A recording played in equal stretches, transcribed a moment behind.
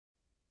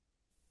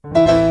Solloza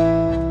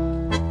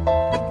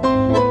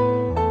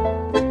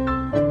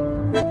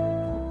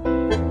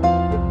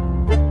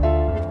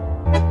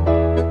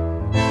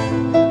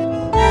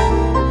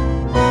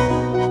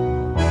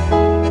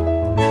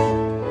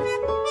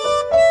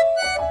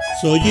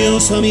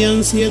mi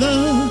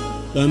ansiedad,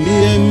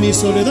 también mi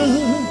soledad,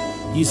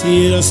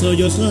 quisiera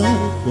sollozar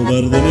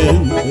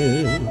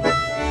cobardemente.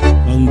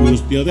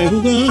 Angustia de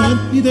jugar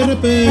y de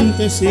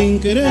repente sin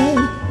querer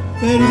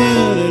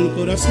perder el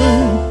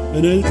corazón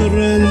en el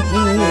torrente.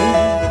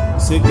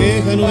 Se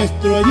queja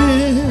nuestro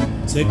ayer,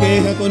 se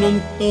queja con un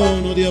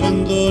tono de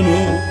abandono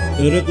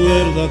que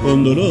recuerda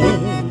con dolor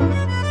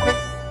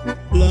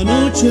la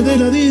noche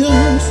del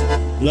adiós,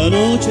 la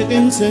noche que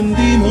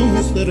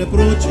encendimos de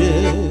reproche.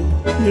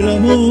 El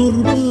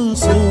amor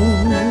pasó,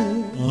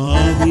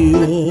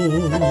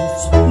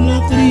 adiós,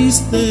 la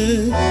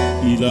triste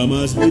y la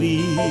más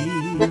gris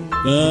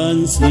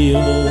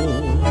canción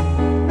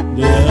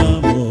de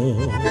amor.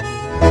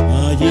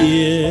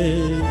 Ayer,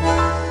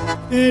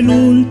 el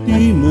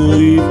último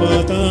y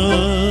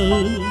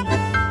fatal,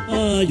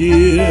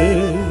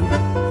 ayer,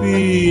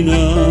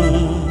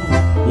 final,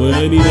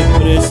 fue mi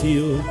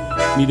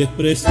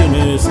desprecio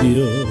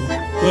necio,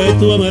 fue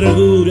tu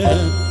amargura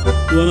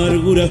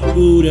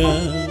oscura,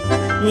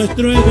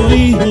 nuestro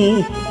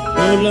egoísmo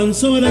nos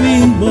lanzó al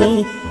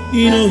abismo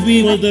y nos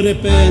vimos de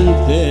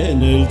repente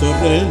en el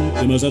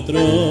torrente más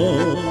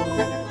atroz,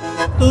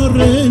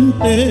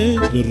 torrente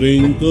de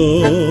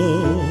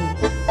rencor,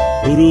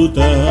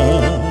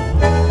 brutal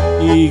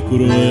y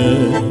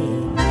cruel,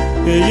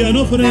 que ya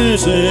no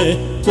ofrece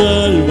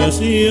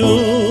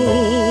salvación.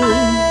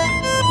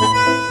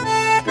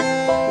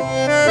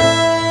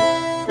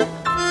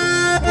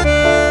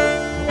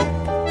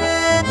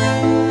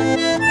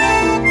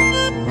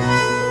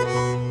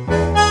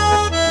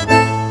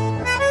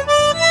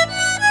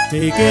 Se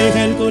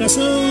queja el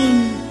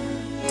corazón,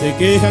 se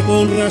queja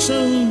con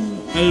razón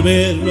al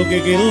ver lo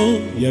que quedó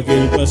y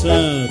aquel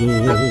pasado.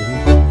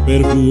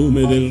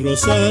 Perfume del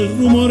rosal,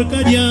 rumor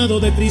callado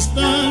de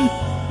cristal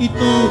y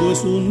todo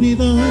es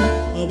unidad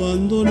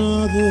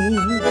abandonado.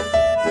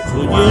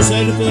 Solloza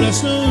el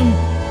corazón,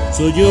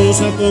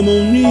 solloza como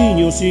un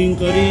niño sin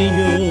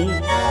cariño,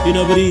 sin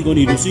abrigo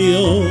ni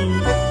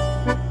ilusión.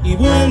 Y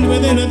vuelve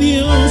del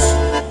adiós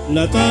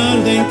la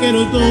tarde en que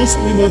los dos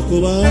fuimos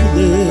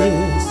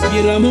cobardes y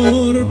el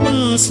amor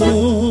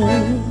pasó.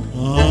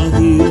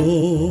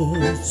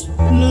 Adiós,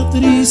 la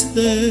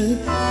triste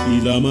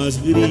y la más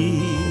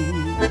gris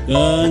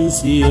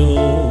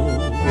canción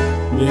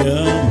de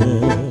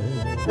amor.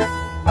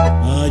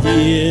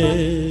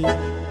 Ayer,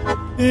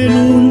 el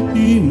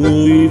último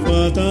y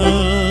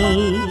fatal,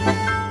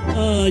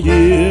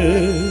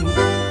 ayer,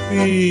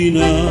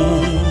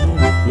 final,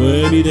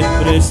 fue mi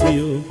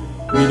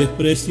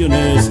desprecio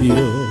necio,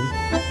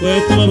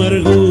 fue tu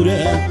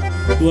amargura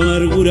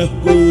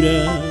oscura,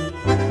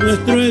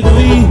 nuestro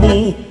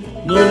egoísmo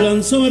nos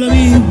lanzó al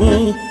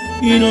abismo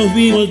y nos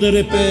vimos de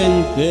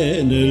repente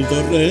en el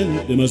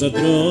torrente más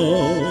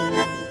atroz,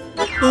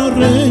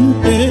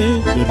 torrente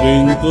de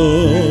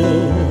rencor,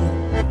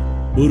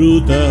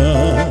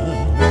 brutal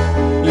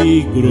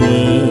y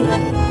cruel,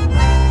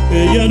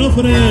 que ya no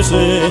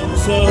ofrece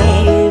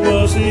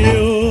salvación.